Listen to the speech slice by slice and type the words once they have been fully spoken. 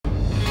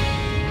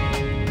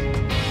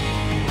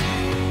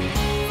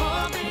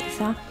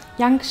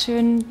Jank,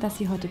 schön, dass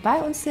Sie heute bei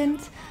uns sind.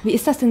 Wie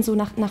ist das denn so,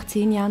 nach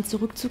 10 Jahren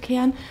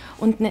zurückzukehren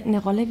und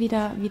eine Rolle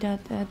wieder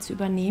zu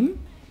übernehmen?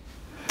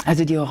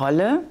 Also die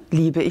Rolle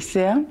liebe ich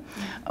sehr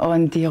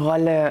und die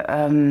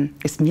Rolle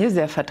ist mir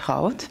sehr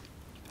vertraut.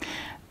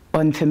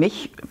 Und für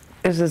mich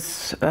ist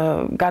es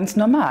ganz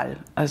normal.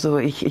 Also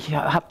ich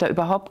habe da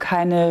überhaupt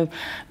keine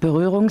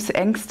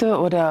Berührungsängste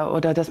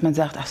oder dass man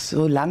sagt, ach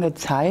so lange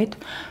Zeit.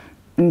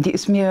 Die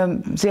ist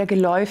mir sehr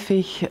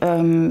geläufig,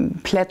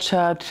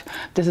 plätschert.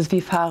 Das ist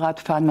wie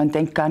Fahrradfahren, man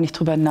denkt gar nicht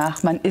drüber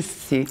nach, man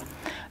ist sie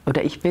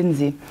oder ich bin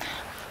sie.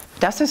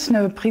 Das ist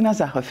eine prima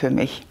Sache für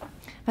mich.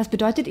 Was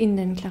bedeutet Ihnen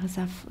denn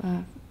Clarissa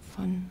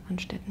von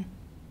Anstetten?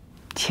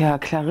 Tja,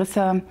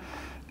 Clarissa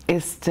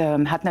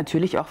hat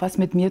natürlich auch was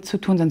mit mir zu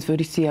tun, sonst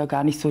würde ich sie ja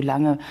gar nicht so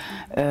lange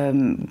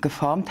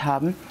geformt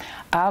haben.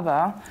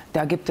 Aber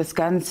da gibt es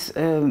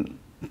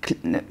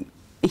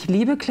ich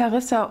liebe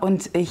Clarissa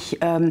und ich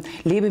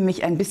lebe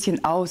mich ein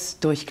bisschen aus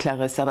durch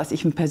Clarissa, was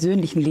ich im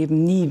persönlichen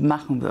Leben nie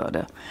machen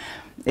würde.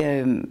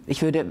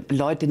 Ich würde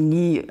Leute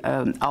nie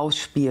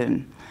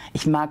ausspielen.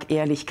 Ich mag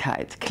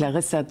Ehrlichkeit.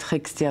 Clarissa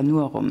trickst ja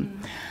nur rum.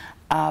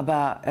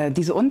 Aber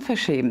diese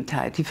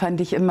Unverschämtheit, die fand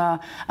ich immer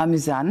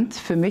amüsant,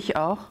 für mich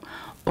auch.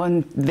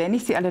 Und wenn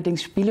ich sie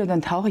allerdings spiele,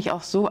 dann tauche ich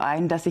auch so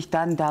ein, dass ich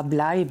dann da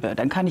bleibe.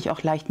 Dann kann ich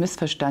auch leicht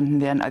missverstanden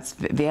werden, als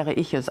wäre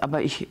ich es.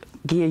 Aber ich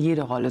gehe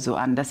jede Rolle so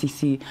an, dass ich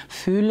sie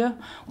fühle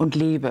und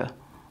lebe.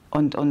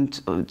 Und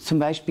zum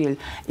Beispiel,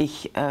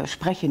 ich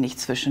spreche nicht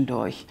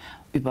zwischendurch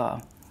über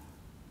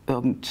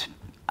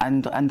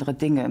andere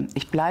Dinge.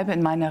 Ich bleibe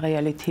in meiner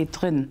Realität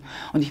drin.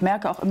 Und ich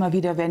merke auch immer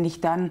wieder, wenn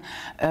ich dann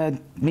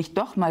mich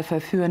doch mal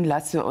verführen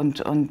lasse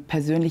und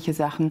persönliche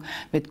Sachen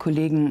mit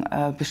Kollegen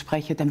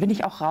bespreche, dann bin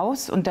ich auch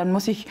raus und dann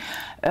muss ich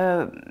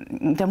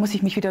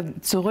mich wieder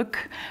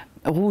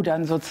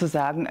zurückrudern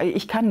sozusagen.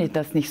 Ich kann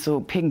das nicht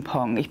so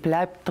Ping-Pong. Ich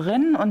bleibe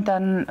drin und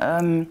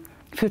dann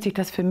fühlt sich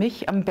das für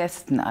mich am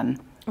besten an.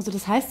 Also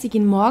das heißt, Sie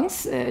gehen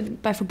morgens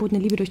bei Verbotene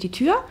Liebe durch die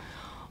Tür.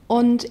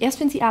 Und erst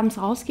wenn Sie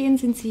abends rausgehen,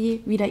 sind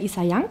Sie wieder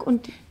Isa Jank?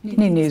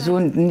 Nee, so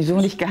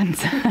nicht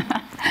ganz.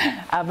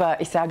 Aber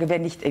ich sage,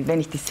 wenn ich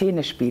die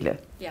Szene spiele,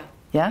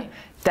 ja,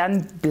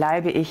 dann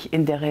bleibe ich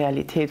in der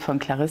Realität von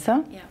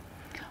Clarissa.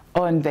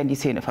 Ja. Und wenn die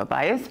Szene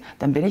vorbei ist,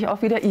 dann bin ich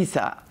auch wieder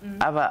Isa.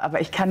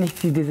 Aber ich kann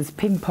nicht dieses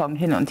Ping-Pong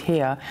hin und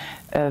her.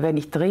 Wenn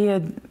ich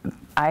drehe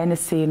eine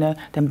Szene,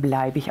 dann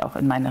bleibe ich auch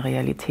in meiner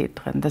Realität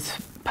drin. Das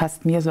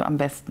passt mir so am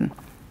besten.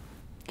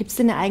 Gibt es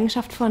denn eine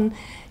Eigenschaft von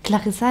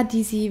Clarissa,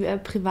 die Sie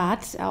privat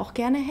auch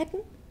gerne hätten?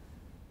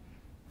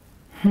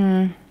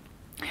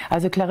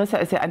 Also Clarissa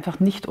ist ja einfach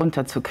nicht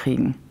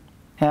unterzukriegen.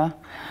 Ja?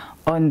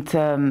 Und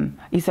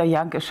Isa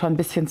Jank ist schon ein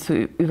bisschen zu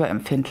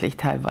überempfindlich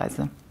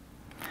teilweise.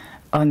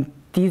 Und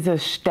diese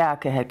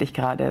Stärke hätte ich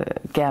gerade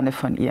gerne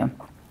von ihr.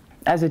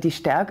 Also die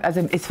Stärke,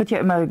 also es wird ja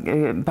immer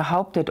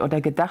behauptet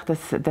oder gedacht,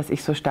 dass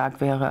ich so stark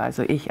wäre,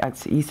 also ich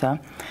als Isa.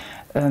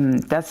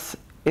 Das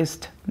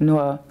ist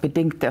nur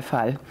bedingt der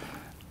Fall.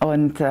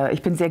 Und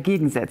ich bin sehr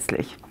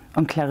gegensätzlich.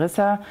 Und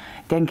Clarissa,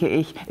 denke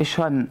ich, ist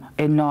schon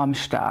enorm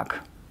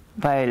stark.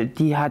 Weil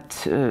die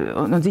hat,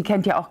 und sie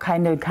kennt ja auch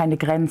keine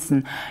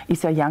Grenzen.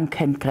 Isa Jank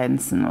kennt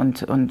Grenzen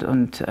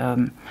und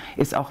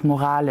ist auch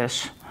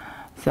moralisch,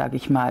 sage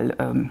ich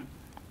mal,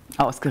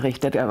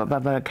 ausgerichtet,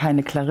 aber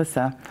keine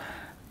Clarissa.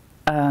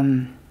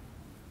 Sagen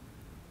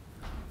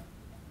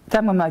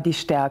wir mal die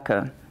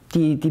Stärke.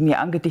 Die mir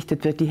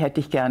angedichtet wird, die hätte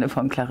ich gerne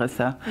von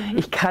Clarissa.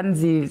 Ich kann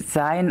sie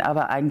sein,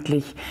 aber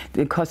eigentlich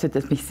kostet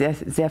es mich sehr,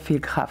 sehr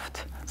viel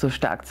Kraft, so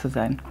stark zu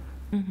sein.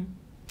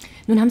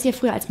 Nun haben Sie ja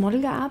früher als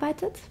Model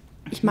gearbeitet.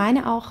 Ich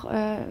meine auch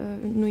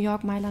New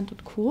York, Mailand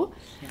und Co.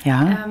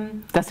 Ja,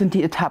 das sind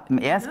die Etappen.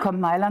 Erst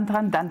kommt Mailand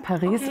dran, dann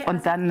Paris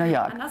und dann New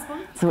York. Andersrum?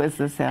 So ist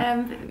es, ja.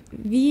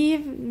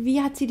 Wie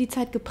hat Sie die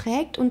Zeit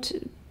geprägt und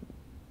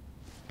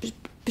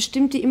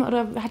bestimmt die immer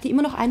oder hat die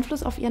immer noch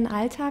Einfluss auf Ihren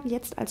Alltag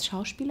jetzt als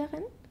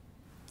Schauspielerin?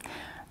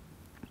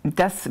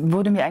 Das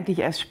wurde mir eigentlich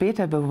erst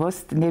später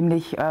bewusst,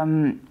 nämlich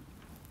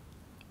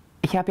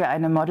ich habe ja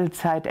eine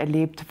Modelzeit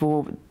erlebt,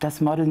 wo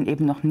das Modeln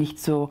eben noch nicht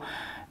so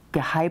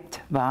gehypt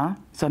war,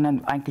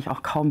 sondern eigentlich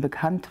auch kaum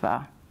bekannt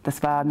war.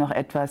 Das war noch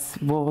etwas,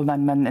 worüber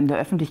man in der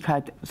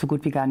Öffentlichkeit so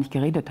gut wie gar nicht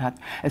geredet hat.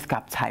 Es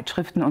gab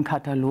Zeitschriften und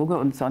Kataloge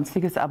und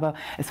Sonstiges, aber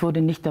es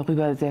wurde nicht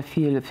darüber sehr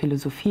viel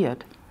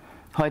philosophiert.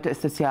 Heute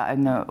ist es ja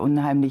eine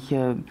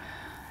unheimliche,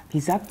 wie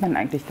sagt man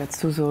eigentlich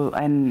dazu, so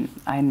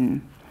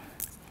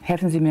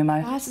helfen Sie mir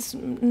mal. Ja, es ist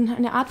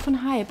eine Art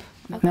von Hype.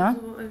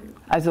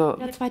 Also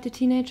der zweite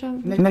Teenager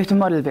möchte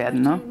Model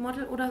werden, ne?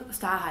 Model oder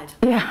Star halt.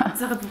 Ja.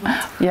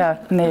 Ja,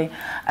 nee.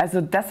 Also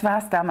das war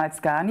es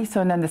damals gar nicht,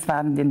 sondern es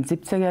war in den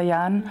 70er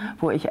Jahren,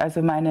 wo ich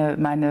also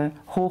meine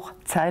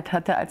Hochzeit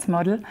hatte als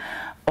Model.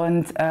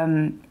 Und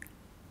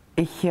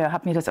ich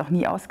habe mir das auch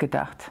nie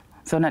ausgedacht,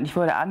 sondern ich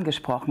wurde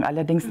angesprochen.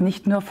 Allerdings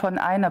nicht nur von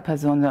einer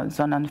Person,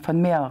 sondern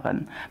von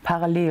mehreren.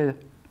 Parallel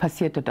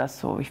passierte das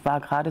so. Ich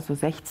war gerade so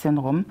 16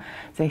 rum,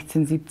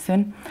 16,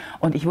 17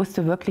 und ich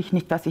wusste wirklich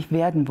nicht, was ich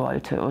werden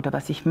wollte oder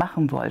was ich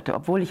machen wollte.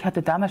 Obwohl ich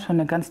hatte damals schon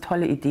eine ganz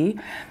tolle Idee,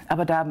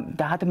 aber da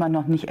hatte man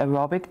noch nicht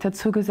Aerobic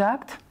dazu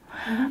gesagt.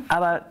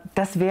 Aber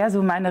das wäre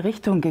so meine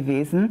Richtung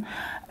gewesen.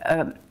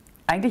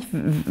 Eigentlich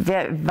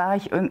war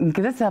ich in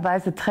gewisser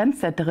Weise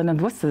Trendsetterin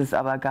und wusste es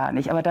aber gar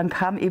nicht. Aber dann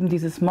kam eben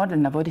dieses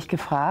Modeln, da wurde ich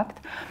gefragt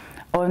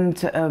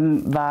und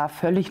war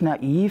völlig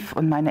naiv.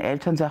 Und meine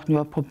Eltern sagten,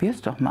 ja,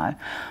 probier's doch mal.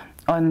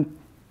 Und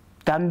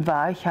dann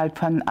war ich halt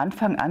von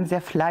Anfang an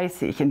sehr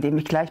fleißig, indem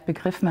ich gleich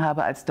begriffen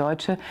habe als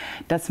Deutsche,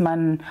 dass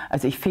man,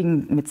 also ich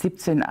fing mit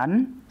 17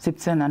 an,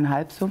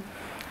 17,5 so.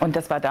 Und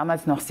das war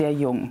damals noch sehr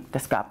jung.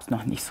 Das gab es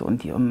noch nicht so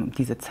um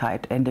diese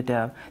Zeit, Ende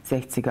der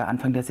 60er,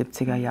 Anfang der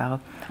 70er Jahre.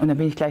 Und dann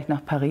bin ich gleich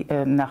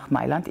nach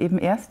Mailand eben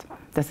erst.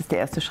 Das ist der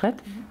erste Schritt.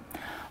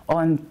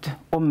 Und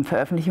um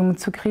Veröffentlichungen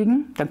zu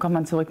kriegen, dann kommt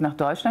man zurück nach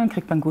Deutschland,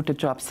 kriegt man gute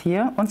Jobs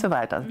hier und so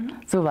weiter.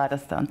 So war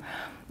das dann.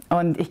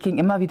 Und ich ging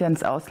immer wieder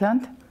ins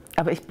Ausland,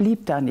 aber ich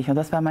blieb da nicht. Und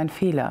das war mein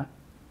Fehler.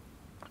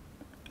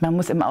 Man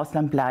muss im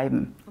Ausland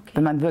bleiben,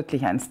 wenn man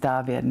wirklich ein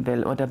Star werden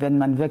will oder wenn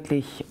man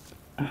wirklich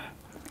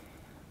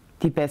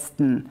die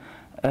besten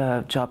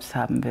Jobs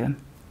haben will.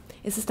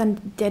 Ist es dann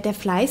der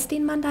Fleiß,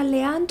 den man da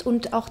lernt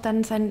und auch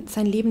dann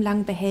sein Leben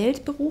lang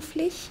behält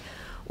beruflich?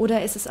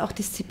 Oder ist es auch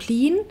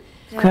Disziplin?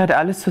 Gehört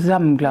alles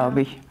zusammen,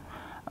 glaube ich.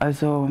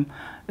 Also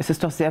es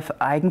ist doch sehr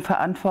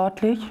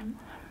eigenverantwortlich.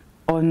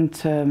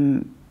 Und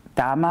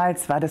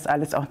damals war das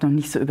alles auch noch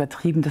nicht so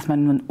übertrieben, dass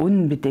man nun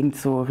unbedingt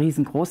so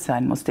riesengroß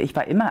sein musste. Ich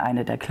war immer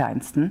eine der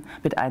Kleinsten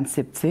mit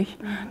 1,70.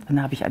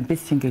 Dann habe ich ein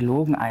bisschen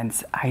gelogen,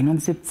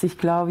 1,71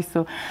 glaube ich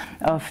so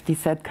auf die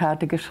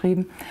Setkarte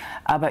geschrieben.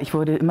 Aber ich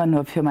wurde immer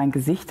nur für mein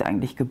Gesicht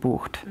eigentlich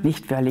gebucht.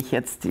 Nicht, weil ich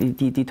jetzt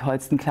die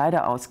tollsten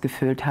Kleider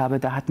ausgefüllt habe.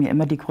 Da hat mir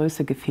immer die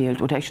Größe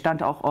gefehlt. Oder ich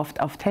stand auch oft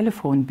auf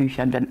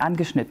Telefonbüchern, wenn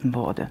angeschnitten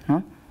wurde.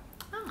 Ne?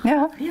 Ach,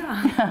 ja.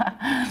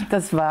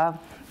 Das war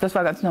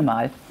ganz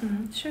normal.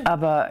 Schön.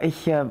 Aber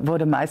ich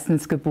wurde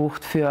meistens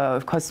gebucht für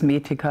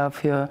Kosmetika,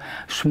 für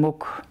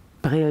Schmuck,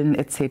 Brillen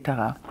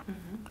etc.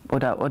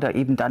 Oder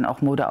eben dann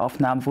auch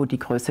Modeaufnahmen, wo die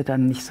Größe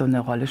dann nicht so eine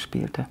Rolle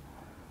spielte.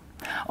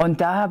 Und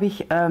da habe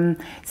ich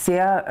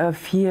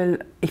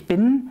ich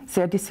bin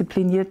sehr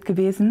diszipliniert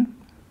gewesen,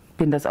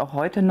 bin das auch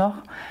heute noch,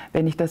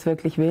 wenn ich das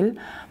wirklich will.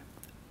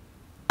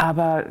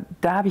 Aber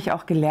da habe ich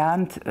auch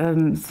gelernt,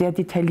 sehr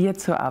detailliert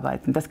zu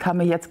arbeiten. Das kam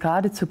mir jetzt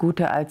gerade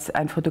zugute, als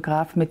ein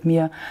Fotograf mit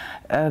mir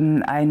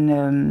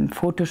ein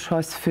Foto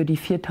schoss für die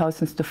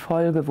 4000.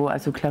 Folge, wo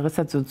also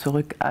Clarissa so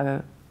zurück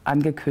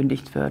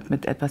angekündigt wird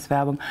mit etwas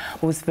Werbung,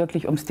 wo es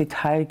wirklich ums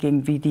Detail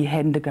ging, wie die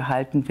Hände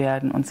gehalten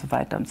werden und so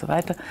weiter und so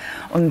weiter.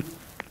 Und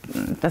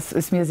das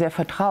ist mir sehr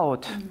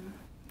vertraut.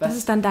 Das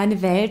ist dann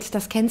deine Welt,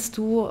 das kennst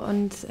du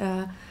und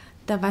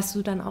da weißt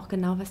du dann auch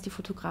genau, was die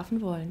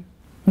Fotografen wollen.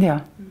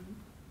 Ja.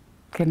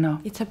 Genau.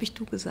 Jetzt habe ich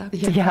du gesagt.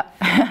 Ja.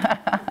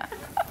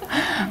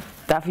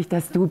 Darf ich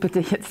das du bitte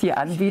jetzt hier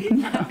anbieten?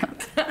 Ja,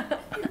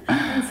 dann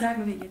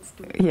sagen wir jetzt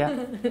du. Ja.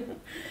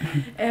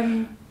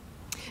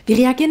 Wie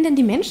reagieren denn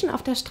die Menschen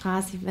auf der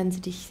Straße, wenn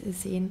sie dich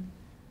sehen?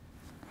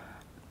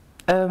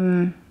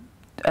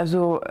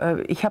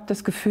 Ich habe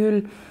das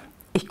Gefühl,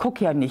 ich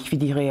gucke ja nicht, wie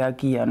die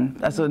reagieren.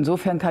 Also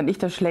insofern kann ich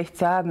das schlecht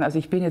sagen. Also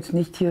ich bin jetzt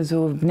nicht hier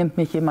so, nimmt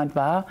mich jemand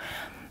wahr.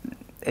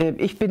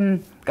 Ich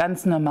bin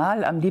ganz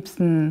normal, am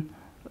liebsten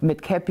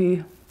mit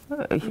Cappy.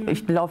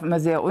 Ich laufe immer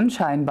sehr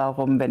unscheinbar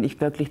rum, wenn ich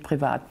wirklich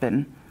privat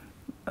bin.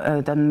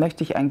 Dann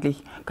möchte ich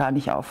eigentlich gar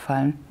nicht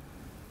auffallen.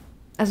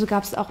 Also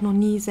gab es auch noch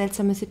nie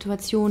seltsame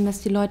Situationen,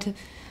 dass die Leute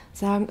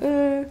sagen,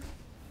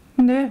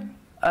 Nö.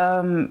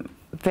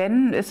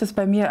 Wenn, ist es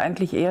bei mir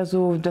eigentlich eher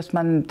so, dass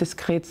man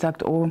diskret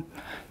sagt, oh,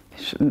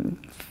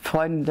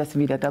 freuen, dass sie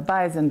wieder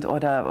dabei sind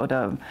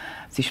oder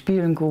sie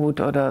spielen gut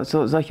oder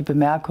solche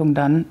Bemerkungen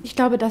dann. Ich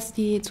glaube, dass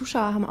die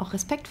Zuschauer haben auch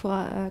Respekt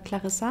vor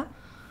Clarissa.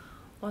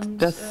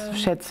 Und, das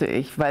schätze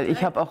ich, weil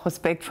ich habe auch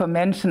Respekt vor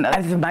Menschen.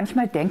 Also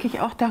manchmal denke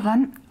ich auch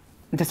daran,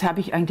 das habe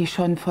ich eigentlich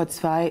schon vor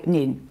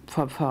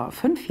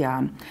 5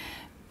 Jahren.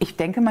 Ich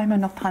denke manchmal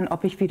noch dran,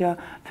 ob ich wieder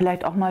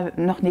vielleicht auch mal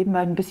noch nebenbei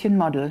ein bisschen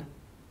model.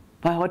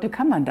 Weil heute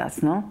kann man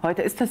das, ne?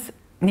 Heute ist das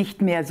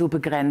nicht mehr so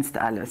begrenzt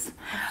alles.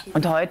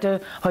 Und heute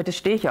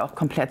stehe ich ja auch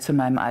komplett zu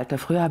meinem Alter.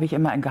 Früher habe ich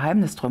immer ein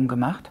Geheimnis drum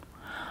gemacht.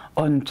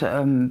 Und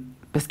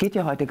das geht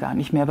ja heute gar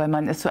nicht mehr, weil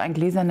man ist so ein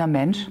gläserner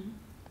Mensch.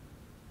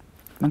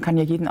 Man kann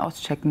ja jeden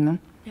auschecken, ne?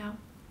 Ja.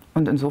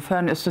 Und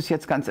insofern ist es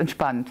jetzt ganz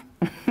entspannt.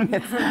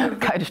 Jetzt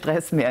kein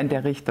Stress mehr in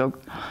der Richtung.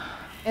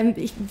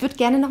 Ich würde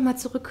gerne noch mal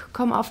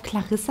zurückkommen auf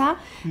Clarissa.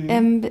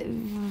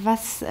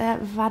 Was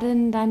war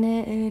denn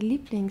deine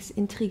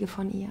Lieblingsintrige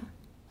von ihr?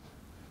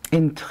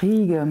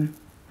 Intrige?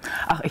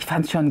 Ach, ich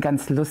fand es schon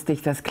ganz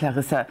lustig, dass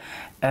Clarissa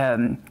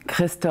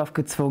Christoph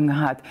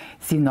gezwungen hat,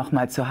 sie noch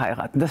mal zu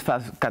heiraten. Das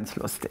war ganz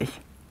lustig.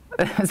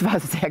 Es war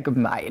sehr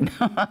gemein.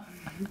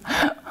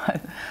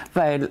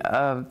 Weil,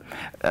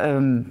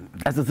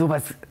 also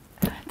sowas,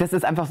 das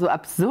ist einfach so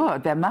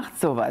absurd. Wer macht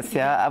sowas,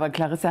 ja? Aber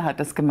Clarissa hat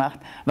das gemacht.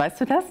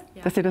 Weißt du das,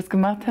 dass sie das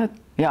gemacht hat?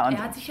 Ja, und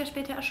er hat sich ja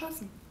später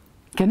erschossen.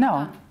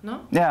 Genau. Dann, ne?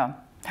 Ja.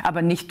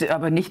 Aber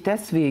nicht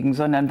deswegen,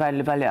 sondern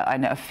weil er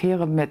eine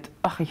Affäre mit,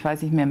 ach, ich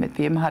weiß nicht mehr mit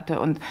wem hatte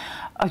und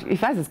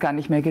ich weiß es gar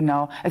nicht mehr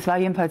genau. Es war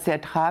jedenfalls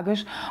sehr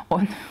tragisch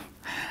und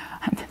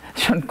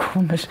schon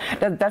komisch.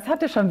 Das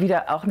hatte schon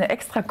wieder auch eine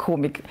extra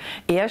Komik.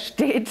 Er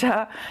steht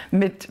da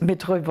mit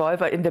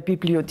Revolver in der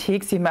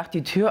Bibliothek, sie macht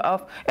die Tür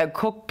auf, er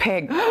guckt,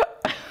 peng.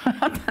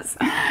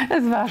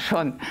 Das war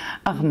schon,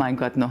 ach mein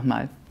Gott,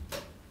 nochmal.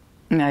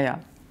 Naja.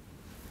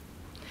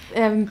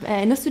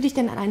 Erinnerst du dich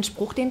denn an einen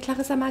Spruch, den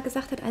Clarissa mal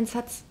gesagt hat, einen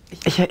Satz?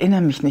 Ich erinnere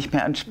mich nicht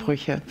mehr an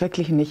Sprüche,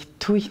 wirklich nicht,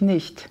 tue ich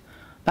nicht,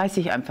 weiß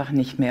ich einfach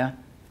nicht mehr.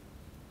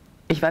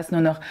 Ich weiß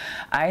nur noch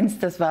eins,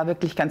 das war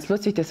wirklich ganz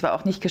lustig, das war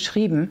auch nicht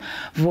geschrieben,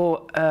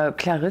 wo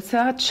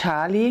Clarissa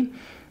Charlie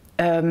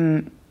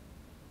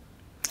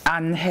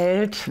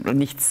anhält,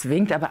 nicht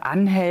zwingt, aber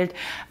anhält,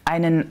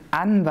 einen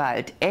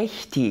Anwalt,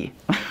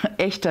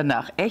 echter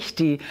nach,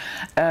 irgendwie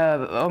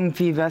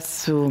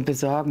was zu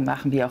besorgen,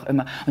 machen, wie auch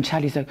immer. Und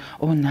Charlie sagt,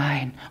 oh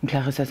nein. Und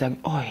Clarissa sagt,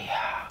 oh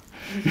ja.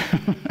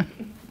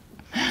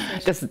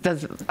 Das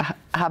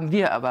haben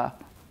wir aber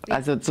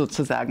also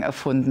sozusagen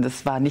erfunden.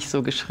 Das war nicht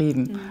so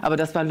geschrieben. Aber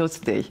das war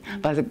lustig.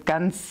 War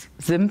ganz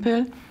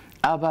simpel,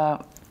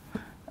 aber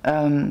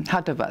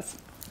hatte was.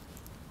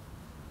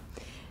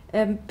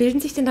 Bilden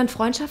sich denn dann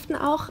Freundschaften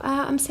auch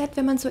am Set,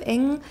 wenn man so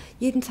eng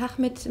jeden Tag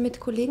mit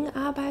Kollegen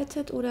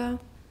arbeitet? Oder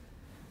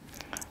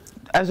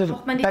also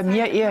bei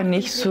mir eher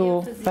nicht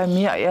so. Bei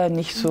mir eher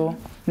nicht so.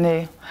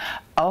 Nee.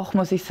 Auch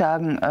muss ich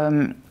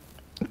sagen,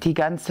 die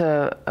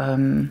ganze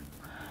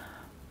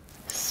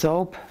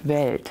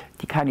Soap-Welt,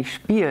 die kann ich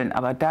spielen,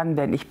 aber dann,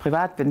 wenn ich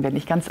privat bin, bin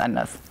ich ganz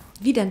anders.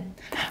 Wie denn?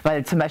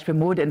 Weil zum Beispiel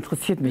Mode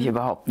interessiert mich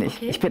überhaupt nicht.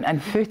 Okay. Ich bin ein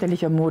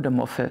fürchterlicher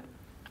Modemuffel.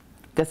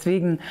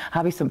 Deswegen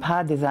habe ich so ein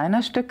paar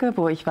Designerstücke,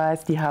 wo ich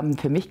weiß, die haben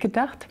für mich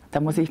gedacht. Da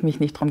muss ich mich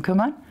nicht drum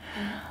kümmern,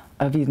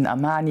 wie ein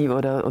Armani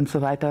und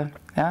so weiter.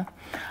 Ja?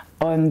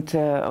 Und,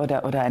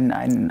 oder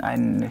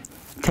ein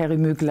Terry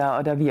Mugler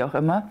oder wie auch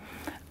immer.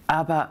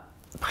 Aber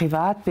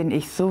privat bin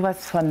ich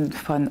sowas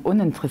von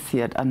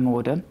uninteressiert an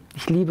Mode.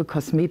 Ich liebe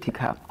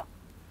Kosmetika.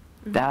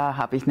 Da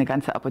habe ich eine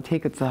ganze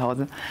Apotheke zu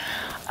Hause.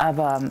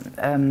 Aber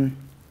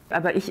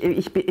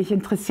ich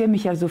interessiere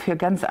mich ja so für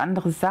ganz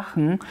andere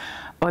Sachen.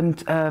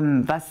 Und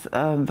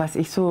was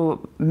ich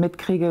so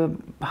mitkriege,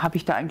 habe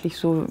ich da eigentlich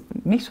so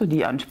nicht so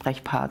die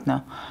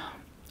Ansprechpartner.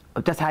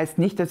 Das heißt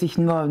nicht, dass ich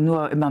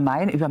nur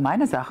immer über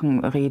meine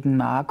Sachen reden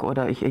mag.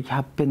 Oder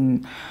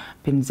bin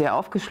sehr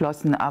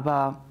aufgeschlossen,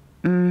 aber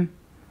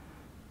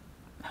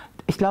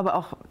ich glaube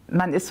auch,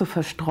 man ist so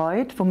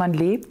verstreut, wo man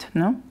lebt.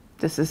 Ne?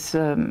 Das ist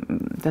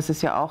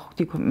ja auch,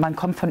 man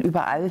kommt von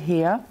überall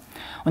her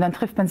und dann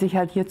trifft man sich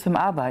halt hier zum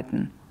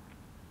Arbeiten.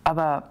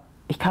 Aber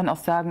ich kann auch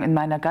sagen, in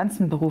meiner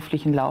ganzen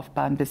beruflichen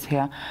Laufbahn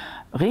bisher,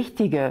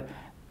 richtige,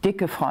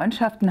 dicke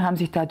Freundschaften haben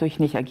sich dadurch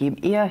nicht ergeben,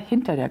 eher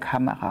hinter der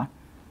Kamera.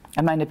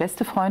 Meine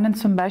beste Freundin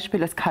zum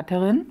Beispiel ist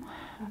Cutterin,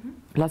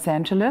 Los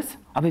Angeles,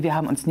 aber wir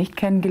haben uns nicht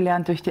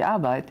kennengelernt durch die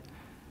Arbeit.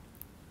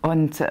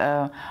 Und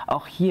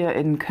auch hier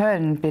in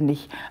Köln bin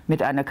ich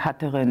mit einer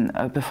Cutterin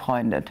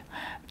befreundet,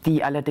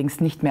 die allerdings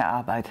nicht mehr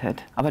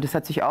arbeitet. Aber das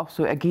hat sich auch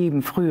so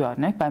ergeben früher,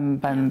 ne,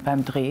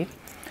 beim Dreh.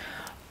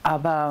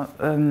 Aber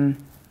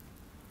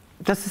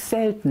das ist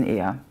selten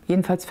eher,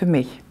 jedenfalls für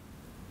mich.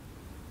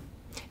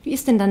 Wie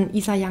ist denn dann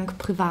Isa Jank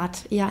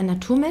privat? Eher ein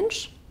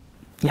Naturmensch?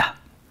 Ja,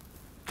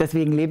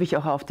 deswegen lebe ich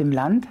auch auf dem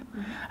Land.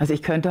 Also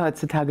ich könnte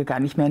heutzutage gar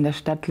nicht mehr in der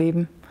Stadt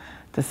leben.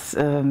 Das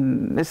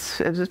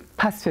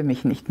passt für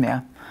mich nicht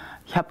mehr.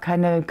 Ich habe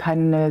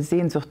keine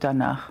Sehnsucht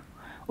danach.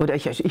 Oder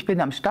ich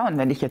bin am Staunen,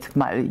 wenn ich jetzt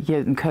mal hier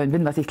in Köln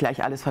bin, was ich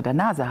gleich alles vor der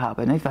Nase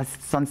habe, ne? Was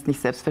sonst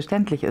nicht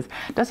selbstverständlich ist.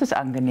 Das ist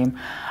angenehm.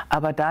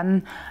 Aber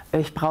dann,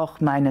 ich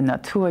brauche meine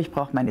Natur, ich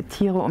brauche meine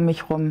Tiere um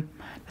mich herum.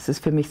 Das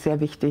ist für mich sehr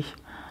wichtig.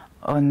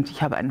 Und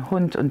ich habe einen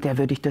Hund und der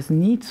würde ich das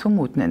nie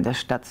zumuten, in der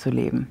Stadt zu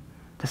leben.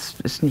 Das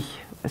ist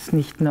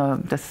nicht nur,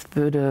 das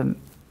würde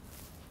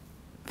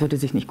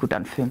sich nicht gut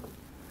anfühlen.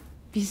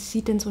 Wie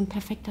sieht denn so ein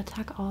perfekter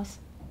Tag aus?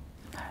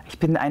 Ich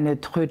bin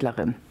eine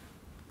Trödlerin.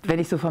 Wenn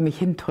ich so vor mich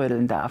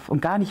hintrödeln darf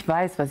und gar nicht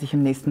weiß, was ich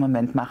im nächsten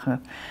Moment mache,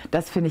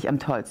 das finde ich am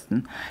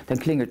tollsten. Dann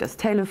klingelt das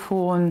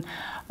Telefon,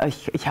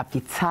 ich habe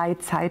die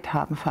Zeit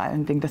haben vor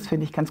allen Dingen, das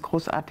finde ich ganz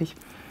großartig.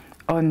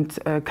 Und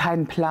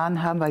keinen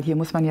Plan haben, weil hier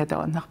muss man ja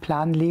dauernd nach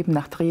Plan leben,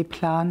 nach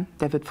Drehplan,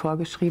 der wird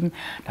vorgeschrieben,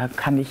 da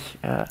kann ich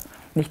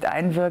nicht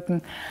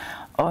einwirken.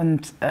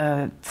 Und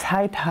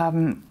Zeit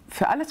haben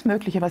für alles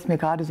Mögliche, was mir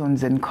gerade so in den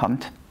Sinn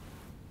kommt.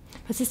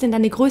 Was ist denn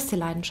deine größte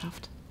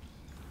Leidenschaft?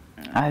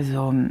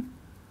 Also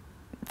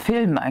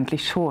Film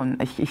eigentlich schon.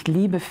 Ich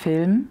liebe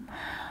Film.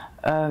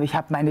 Ich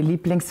habe meine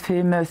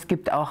Lieblingsfilme. Es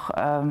gibt auch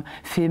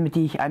Filme,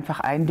 die ich einfach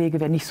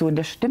einlege, wenn ich so in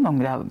der Stimmung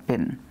da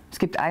bin. Es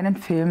gibt einen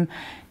Film,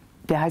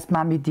 der heißt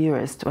Mommy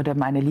Dearest oder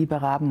Meine liebe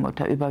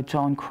Rabenmutter über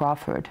Joan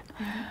Crawford.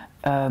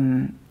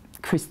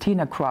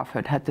 Christina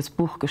Crawford hat das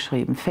Buch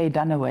geschrieben. Faye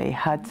Dunaway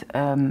hat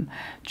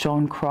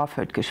Joan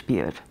Crawford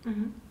gespielt.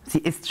 Sie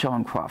ist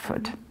Joan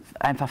Crawford.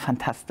 Einfach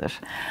fantastisch.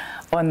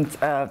 Und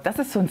das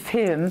ist so ein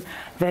Film,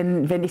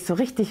 wenn ich so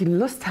richtig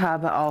Lust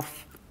habe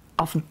auf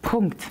einen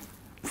Punkt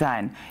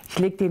sein. Ich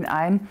lege den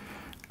ein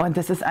und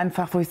das ist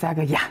einfach, wo ich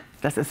sage, ja,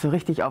 das ist so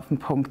richtig auf den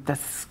Punkt,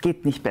 das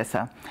geht nicht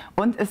besser.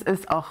 Und es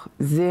ist auch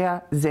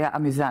sehr, sehr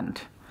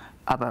amüsant.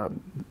 Aber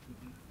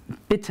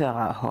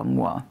bitterer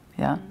Humor.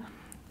 Ja?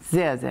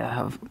 Sehr,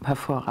 sehr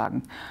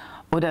hervorragend.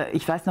 Oder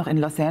ich weiß noch, in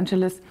Los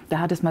Angeles, da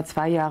hat es mal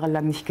 2 Jahre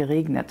lang nicht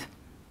geregnet.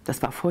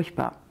 Das war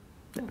furchtbar.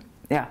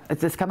 Ja,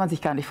 das kann man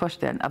sich gar nicht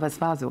vorstellen, aber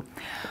es war so.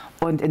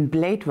 Und in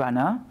Blade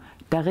Runner,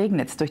 da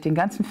regnet es, durch den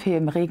ganzen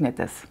Film regnet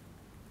es.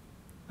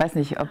 Weiß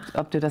nicht,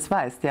 ob du das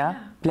weißt, ja?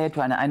 Blade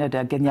Runner, einer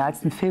der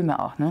genialsten Filme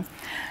auch, ne?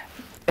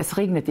 Es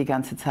regnet die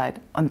ganze Zeit.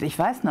 Und ich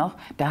weiß noch,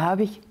 da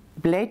habe ich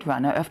Blade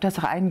Runner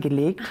öfters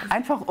reingelegt,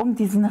 einfach um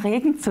diesen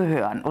Regen zu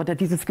hören oder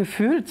dieses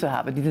Gefühl zu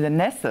haben, diese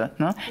Nässe.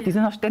 Ne? Die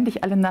sind auch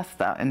ständig alle nass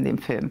da in dem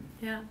Film.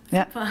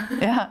 Ja, super.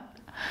 Ja.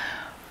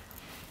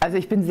 Also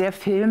ich bin sehr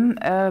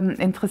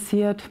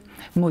filminteressiert.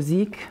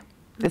 Musik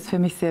ist für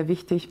mich sehr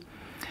wichtig.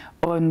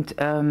 Und,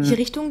 welche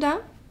Richtung da?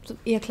 So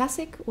eher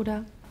Klassik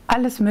oder?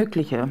 Alles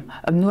Mögliche.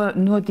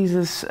 Nur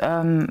dieses,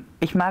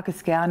 ich mag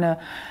es gerne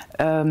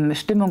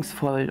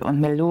stimmungsvoll und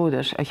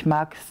melodisch. Ich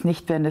mag es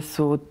nicht, wenn es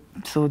so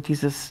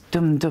dieses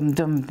dumm, dumm,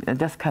 dumm,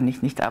 das kann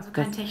ich nicht ab. Also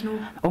kein Techno?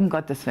 Um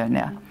Gottes Willen,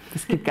 ja.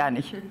 Das geht gar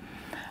nicht.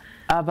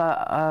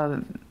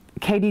 Aber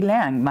Katie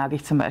Lang mag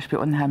ich zum Beispiel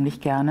unheimlich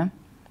gerne.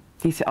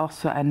 Die ist ja auch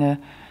so eine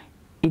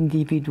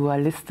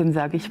Individualistin,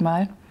 sage ich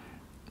mal.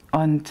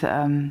 Und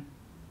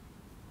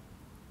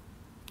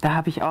da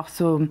habe ich auch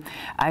so,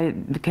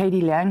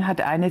 Katie Lang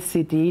hat eine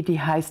CD, die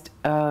heißt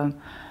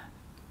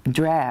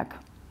Drag.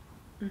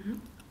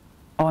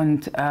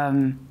 Und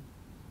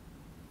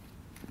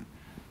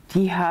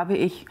die habe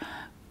ich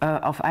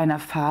auf einer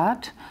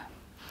Fahrt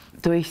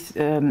durchs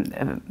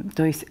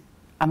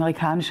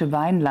amerikanische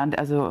Weinland,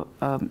 also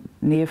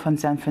Nähe von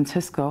San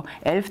Francisco,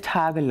 11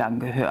 Tage lang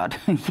gehört.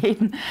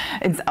 Jeden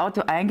ins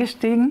Auto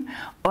eingestiegen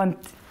und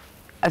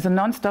also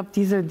nonstop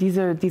diese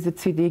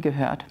CD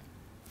gehört.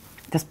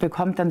 Das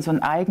bekommt dann so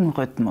einen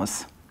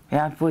Eigenrhythmus,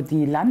 ja, wo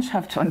die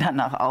Landschaft schon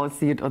danach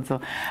aussieht und so.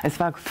 Es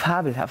war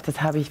fabelhaft,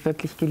 das habe ich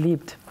wirklich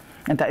geliebt.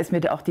 Und da ist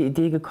mir auch die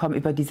Idee gekommen,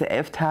 über diese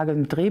 11 Tage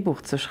ein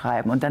Drehbuch zu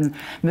schreiben. Und dann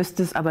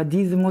müsste es aber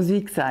diese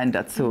Musik sein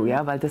dazu,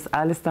 ja, weil das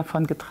alles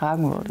davon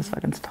getragen wurde. Das war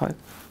ganz toll.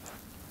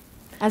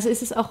 Also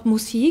ist es auch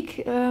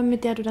Musik,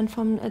 mit der du dann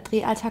vom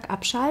Drehalltag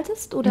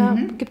abschaltest? Oder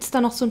gibt es da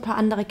noch so ein paar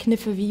andere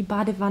Kniffe wie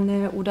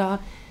Badewanne oder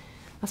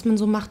was man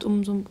so macht,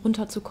 um so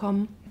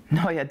runterzukommen?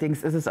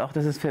 Neuerdings ist es auch,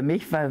 das ist für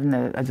mich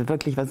also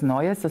wirklich was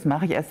Neues, das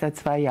mache ich erst seit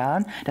 2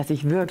 Jahren, dass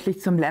ich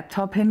wirklich zum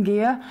Laptop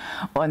hingehe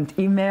und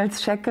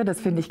E-Mails checke. Das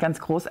finde ich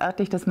ganz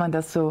großartig, dass man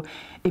das so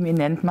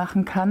eminent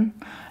machen kann.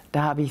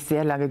 Da habe ich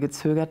sehr lange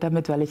gezögert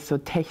damit, weil ich so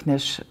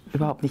technisch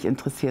überhaupt nicht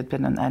interessiert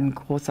bin und ein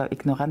großer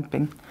Ignorant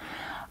bin.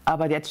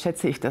 Aber jetzt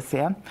schätze ich das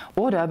sehr.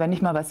 Oder wenn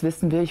ich mal was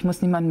wissen will, ich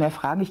muss niemanden mehr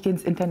fragen, ich gehe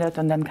ins Internet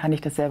und dann kann ich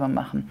das selber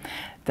machen.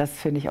 Das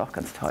finde ich auch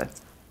ganz toll,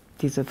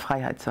 diese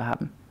Freiheit zu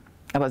haben.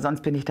 Aber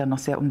sonst bin ich da noch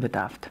sehr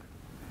unbedarft.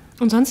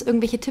 Und sonst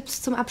irgendwelche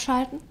Tipps zum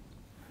Abschalten?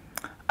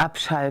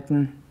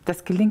 Abschalten,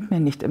 das gelingt mir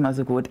nicht immer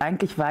so gut.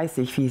 Eigentlich weiß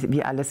ich,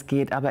 wie alles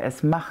geht, aber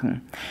es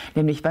machen.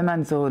 Nämlich, wenn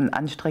man so einen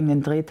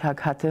anstrengenden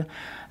Drehtag hatte,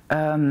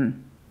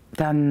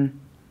 dann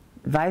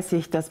weiß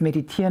ich, dass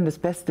Meditieren das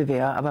Beste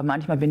wäre, aber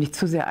manchmal bin ich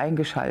zu sehr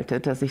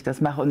eingeschaltet, dass ich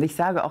das mache. Und ich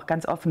sage auch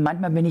ganz offen,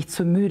 manchmal bin ich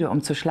zu müde,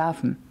 um zu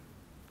schlafen.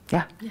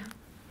 Ja.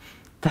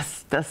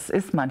 Das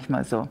ist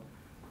manchmal so.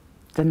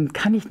 Dann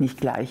kann ich nicht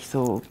gleich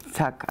so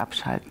zack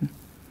abschalten.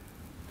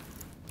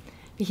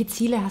 Welche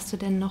Ziele hast du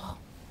denn noch?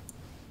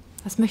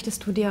 Was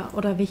möchtest du dir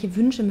oder welche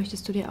Wünsche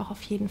möchtest du dir auch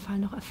auf jeden Fall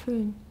noch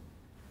erfüllen?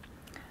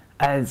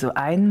 Also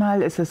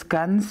einmal ist es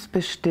ganz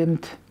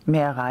bestimmt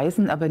mehr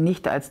Reisen, aber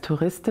nicht als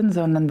Touristin,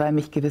 sondern weil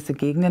mich gewisse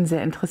Gegenden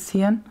sehr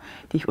interessieren,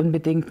 die ich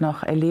unbedingt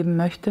noch erleben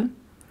möchte.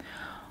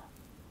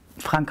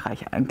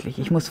 Frankreich eigentlich.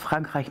 Ich muss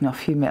Frankreich noch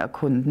viel mehr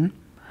erkunden.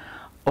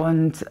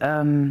 Und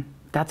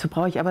dazu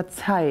brauche ich aber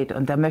Zeit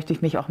und da möchte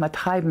ich mich auch mal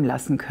treiben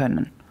lassen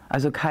können.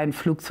 Also kein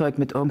Flugzeug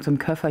mit irgendeinem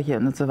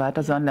Köfferchen und so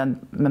weiter, sondern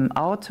mit dem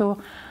Auto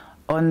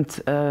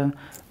und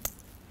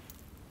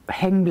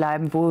hängen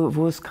bleiben,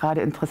 wo es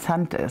gerade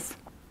interessant ist.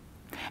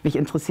 Mich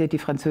interessiert die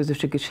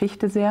französische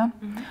Geschichte sehr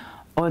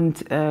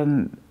und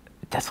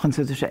das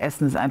französische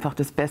Essen ist einfach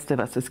das Beste,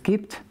 was es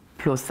gibt.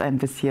 Plus ein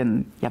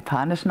bisschen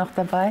Japanisch noch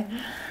dabei.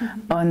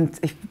 Und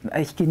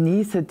ich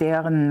genieße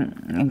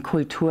deren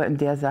Kultur in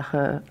der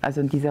Sache,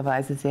 also in dieser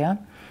Weise sehr.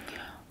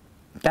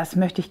 Das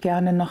möchte ich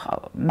gerne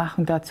noch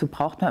machen. Dazu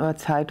braucht man aber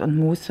Zeit und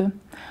Muße.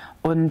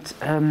 Und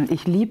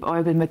ich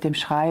liebäugle mit dem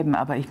Schreiben,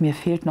 aber mir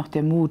fehlt noch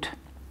der Mut.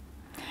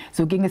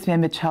 So ging es mir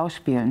mit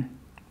Schauspielen.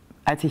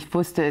 Als ich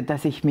wusste,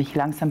 dass ich mich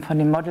langsam von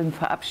den Modeln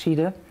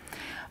verabschiede,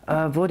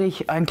 wurde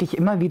ich eigentlich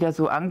immer wieder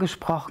so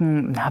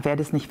angesprochen, na, wäre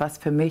das nicht was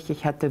für mich?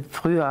 Ich hatte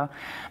früher,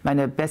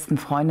 meine besten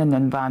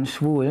Freundinnen waren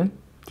schwul,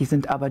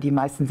 die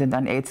meisten sind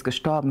an AIDS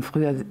gestorben.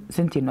 Früher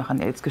sind die noch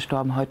an AIDS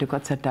gestorben, heute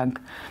Gott sei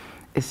Dank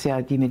ist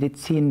ja die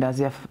Medizin da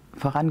sehr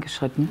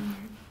vorangeschritten.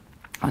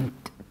 Und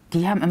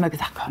die haben immer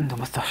gesagt, komm, du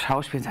musst doch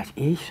Schauspielen. Sag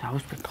ich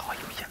Schauspielen traue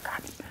ich mich ja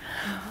gar nicht.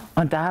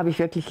 Und da habe ich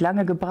wirklich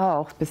lange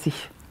gebraucht, bis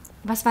ich...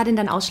 Was war denn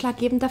dann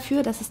ausschlaggebend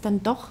dafür, dass es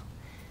dann doch...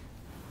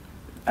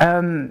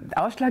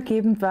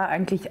 Ausschlaggebend war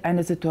eigentlich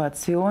eine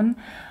Situation,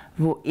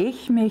 wo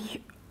ich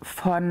mich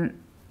von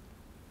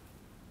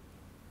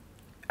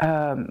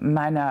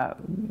meiner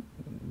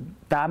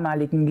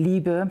damaligen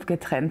Liebe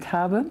getrennt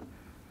habe.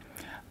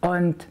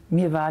 Und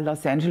mir war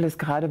Los Angeles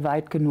gerade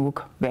weit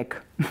genug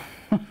weg.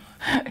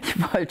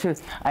 Ich wollte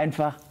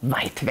einfach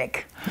weit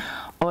weg.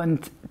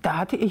 Und da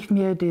hatte ich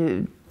mir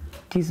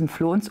diesen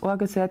Floh ins Ohr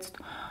gesetzt.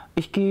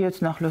 Ich gehe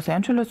jetzt nach Los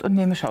Angeles und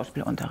nehme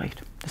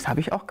Schauspielunterricht. Das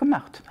habe ich auch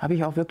gemacht, habe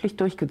ich auch wirklich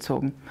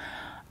durchgezogen.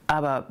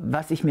 Aber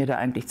was ich mir da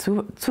eigentlich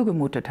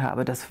zugemutet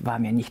habe, das war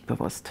mir nicht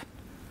bewusst.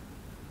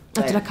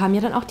 Also da kamen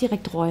ja dann auch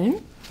direkt Rollen?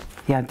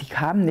 Ja, die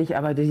kamen nicht,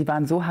 aber die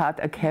waren so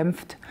hart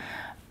erkämpft.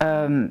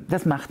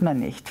 Das macht man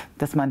nicht,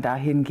 dass man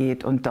dahin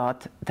geht und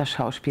dort das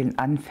Schauspielen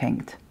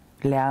anfängt,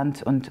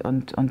 lernt und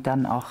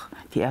dann auch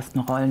die ersten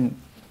Rollen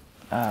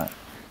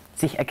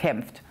sich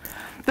erkämpft.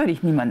 Würde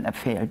ich niemandem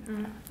empfehlen.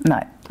 Mhm.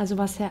 Nein. Also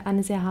war es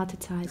eine sehr harte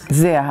Zeit.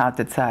 Sehr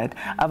harte Zeit.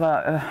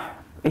 Aber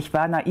ich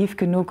war naiv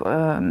genug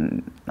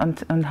und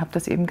habe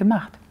das eben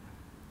gemacht.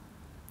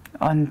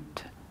 Und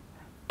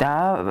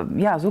da,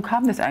 ja, so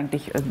kam es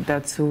eigentlich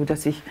dazu,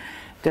 dass ich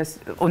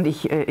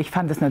ich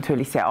fand das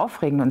natürlich sehr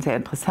aufregend und sehr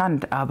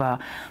interessant, aber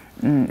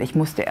ich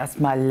musste erst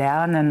mal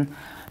lernen,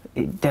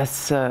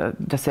 das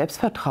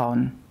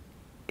Selbstvertrauen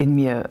in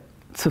mir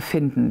zu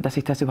finden, dass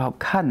ich das überhaupt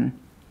kann.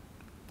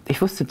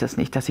 Ich wusste das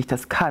nicht, dass ich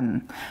das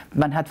kann.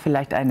 Man hat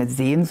vielleicht eine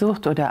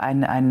Sehnsucht oder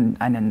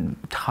einen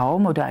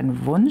Traum oder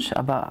einen Wunsch,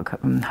 aber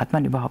hat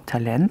man überhaupt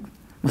Talent?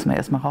 Muss man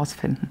erst mal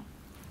rausfinden.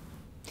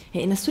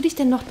 Erinnerst du dich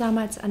denn noch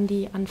damals an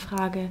die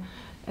Anfrage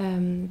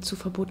zu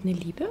Verbotene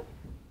Liebe?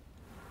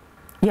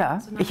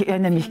 Ja, ich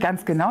erinnere mich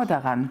ganz genau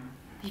daran.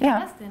 Wie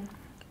war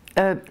das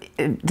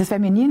denn? Das wäre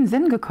mir nie in den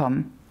Sinn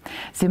gekommen.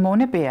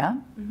 Simone Bär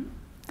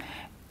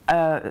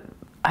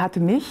hatte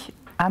mich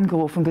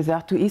angerufen und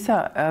gesagt, du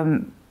Isa,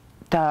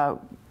 da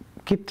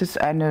gibt es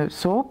eine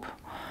Soap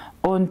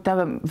und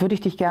da würde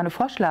ich dich gerne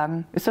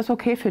vorschlagen. Ist das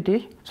okay für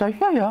dich? Sag ich,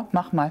 ja,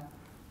 mach mal.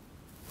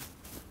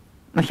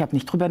 Ich habe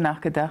nicht drüber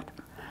nachgedacht,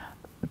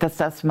 dass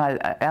das mal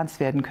ernst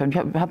werden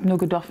könnte. Ich habe nur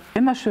gedacht,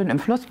 immer schön im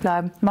Fluss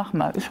bleiben, mach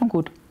mal, ist schon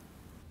gut.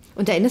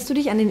 Und erinnerst du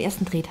dich an den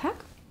ersten Drehtag?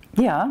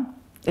 Ja,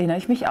 erinnere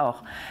ich mich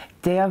auch.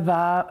 Der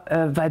war,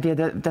 weil wir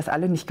das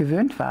alle nicht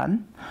gewöhnt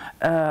waren,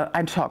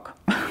 ein Schock.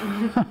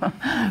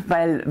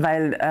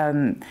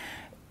 weil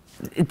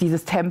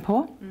dieses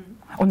Tempo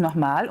und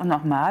nochmal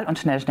und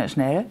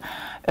schnell,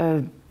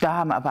 da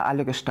haben aber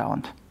alle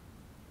gestaunt.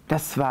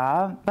 Das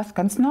war was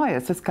ganz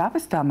Neues, das gab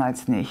es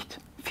damals nicht.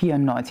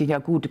 94, ja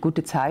gut,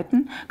 gute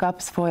Zeiten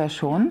gab es vorher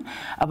schon,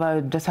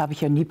 aber das habe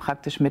ich ja nie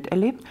praktisch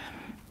miterlebt.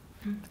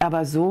 Aber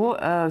das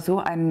war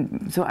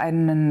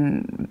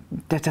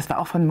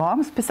auch von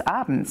morgens bis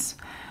abends.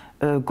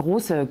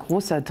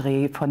 Großer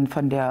Dreh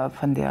von der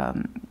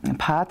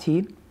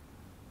Party,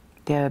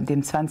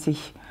 dem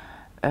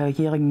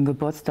 20-jährigen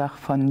Geburtstag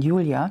von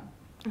Julia.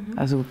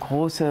 Also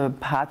große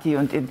Party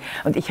und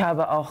ich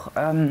habe auch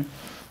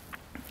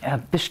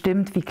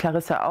bestimmt, wie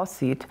Clarissa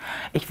aussieht.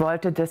 Ich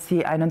wollte, dass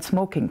sie einen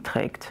Smoking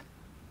trägt.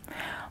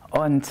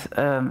 Und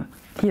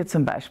hier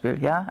zum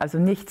Beispiel, ja, also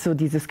nicht so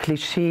dieses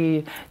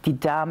Klischee, die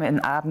Dame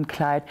in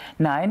Abendkleid.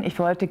 Nein, ich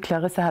wollte,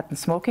 Clarissa hat ein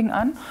Smoking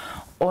an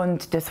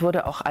und das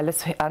wurde auch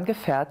alles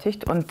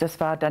angefertigt und das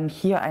war dann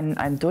hier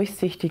ein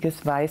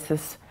durchsichtiges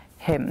weißes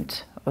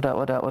Hemd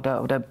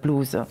oder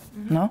Bluse.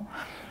 Ne?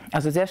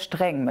 Also sehr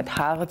streng, mit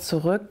Haare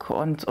zurück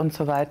und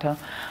so weiter.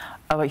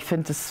 Aber ich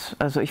fand, das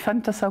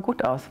sah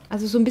gut aus.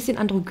 Also so ein bisschen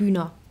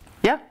androgyner.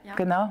 Ja,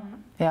 genau,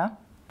 ja.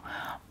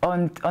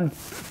 Und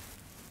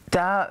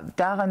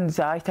daran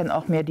sah ich dann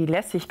auch mehr die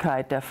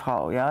Lässigkeit der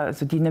Frau, ja,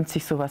 also die nimmt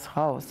sich sowas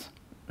raus.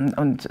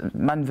 Und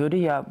man würde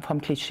ja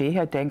vom Klischee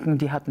her denken,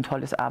 die hat ein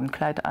tolles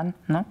Abendkleid an,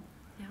 ne?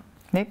 Ja.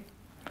 Nee.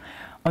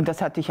 Und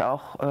das hatte ich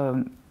auch,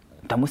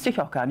 da musste ich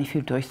auch gar nicht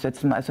viel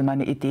durchsetzen, also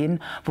meine Ideen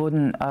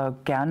wurden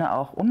gerne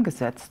auch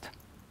umgesetzt.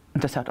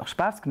 Und das hat auch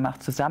Spaß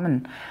gemacht,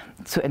 zusammen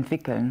zu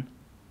entwickeln,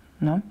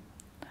 ne?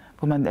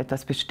 Wo man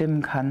etwas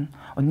bestimmen kann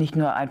und nicht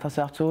nur einfach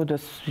sagt, so,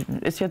 das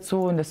ist jetzt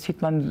so und das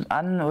zieht man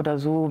an oder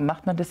so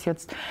macht man das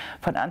jetzt.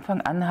 Von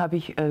Anfang an habe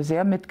ich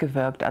sehr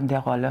mitgewirkt an der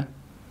Rolle.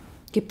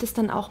 Gibt es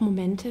dann auch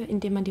Momente, in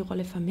denen man die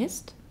Rolle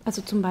vermisst?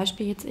 Also zum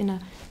Beispiel jetzt in einer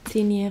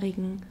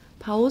 10-jährigen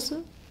Pause.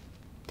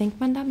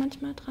 Denkt man da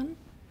manchmal dran?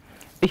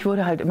 Ich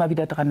wurde halt immer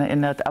wieder daran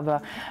erinnert,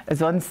 aber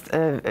sonst,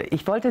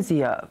 ich wollte sie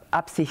ja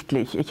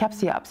absichtlich, ich habe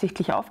sie ja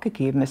absichtlich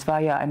aufgegeben. Es war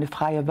ja eine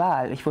freie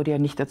Wahl, ich wurde ja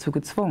nicht dazu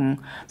gezwungen,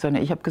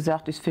 sondern ich habe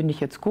gesagt, das finde ich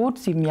jetzt gut,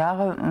 7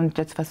 Jahre und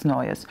jetzt was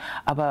Neues.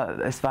 Aber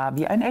es war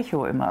wie ein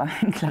Echo immer,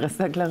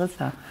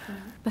 Clarissa.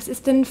 Was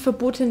ist denn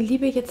Verbotene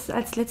Liebe jetzt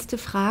als letzte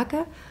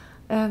Frage?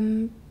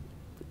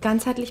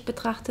 Ganzheitlich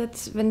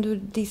betrachtet, wenn du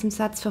diesen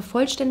Satz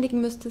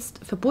vervollständigen müsstest,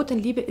 Verbotene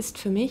Liebe ist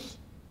für mich...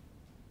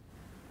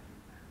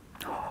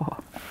 Oh,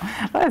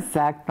 was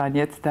sagt man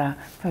jetzt da?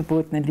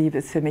 Verbotene Liebe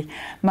ist für mich.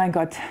 Mein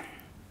Gott,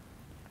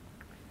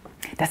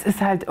 das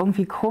ist halt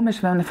irgendwie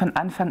komisch, wenn man von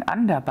Anfang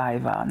an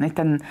dabei war. Nicht?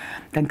 Dann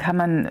kann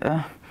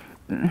man,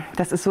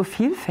 das ist so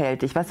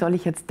vielfältig. Was soll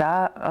ich jetzt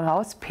da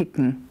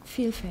rauspicken?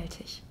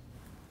 Vielfältig.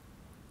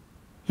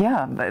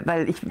 Ja,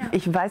 weil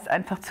ich weiß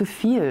einfach zu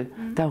viel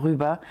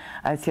darüber,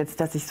 als jetzt,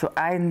 dass ich so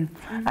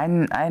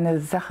eine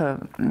Sache...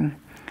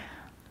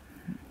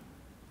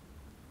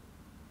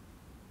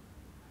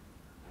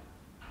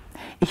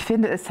 Ich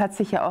finde, es hat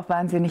sich ja auch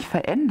wahnsinnig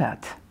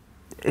verändert.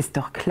 Ist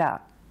doch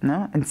klar,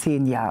 ne? In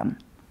 10 Jahren.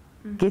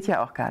 Geht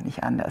ja auch gar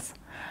nicht anders.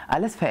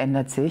 Alles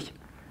verändert sich.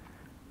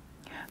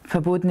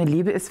 Verbotene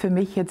Liebe ist für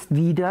mich jetzt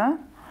wieder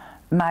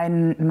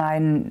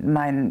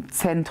mein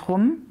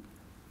Zentrum,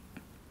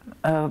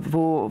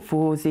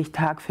 wo sich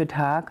Tag für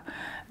Tag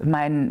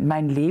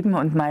mein Leben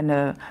und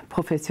meine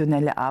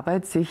professionelle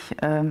Arbeit sich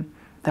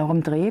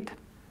darum dreht.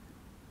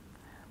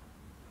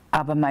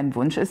 Aber mein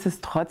Wunsch ist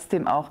es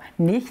trotzdem auch,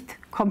 nicht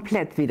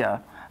komplett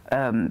wieder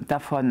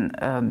davon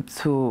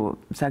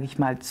sage ich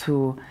mal,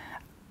 zu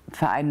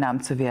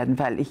vereinnahmt zu werden,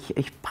 weil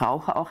ich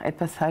brauche auch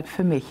etwas Zeit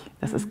für mich.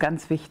 Das ist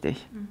ganz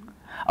wichtig.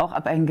 Auch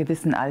ab einem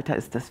gewissen Alter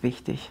ist das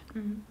wichtig.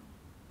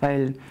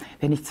 Weil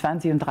wenn ich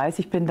 20 und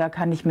 30 bin, da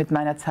kann ich mit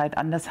meiner Zeit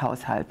anders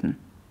haushalten.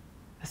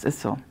 Das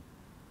ist so.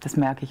 Das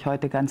merke ich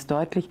heute ganz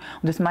deutlich.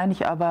 Und das meine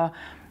ich aber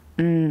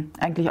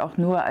eigentlich auch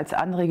nur als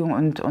Anregung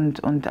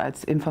und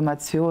als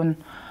Information.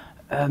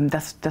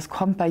 Das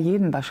kommt bei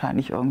jedem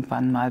wahrscheinlich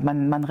irgendwann mal.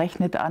 Man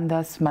rechnet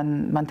anders,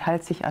 man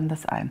teilt sich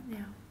anders ein. Ja.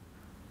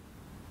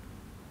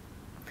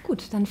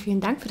 Gut, dann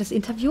vielen Dank für das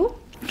Interview.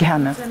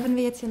 Gerne. Dann würden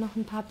wir jetzt hier noch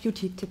ein paar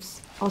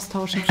Beauty-Tipps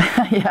austauschen,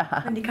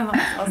 ja. wenn die Kameras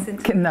aus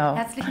sind. Genau.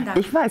 Herzlichen Dank.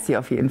 Ich weiß sie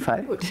auf jeden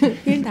Fall. Gut,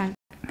 vielen Dank.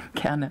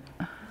 Gerne.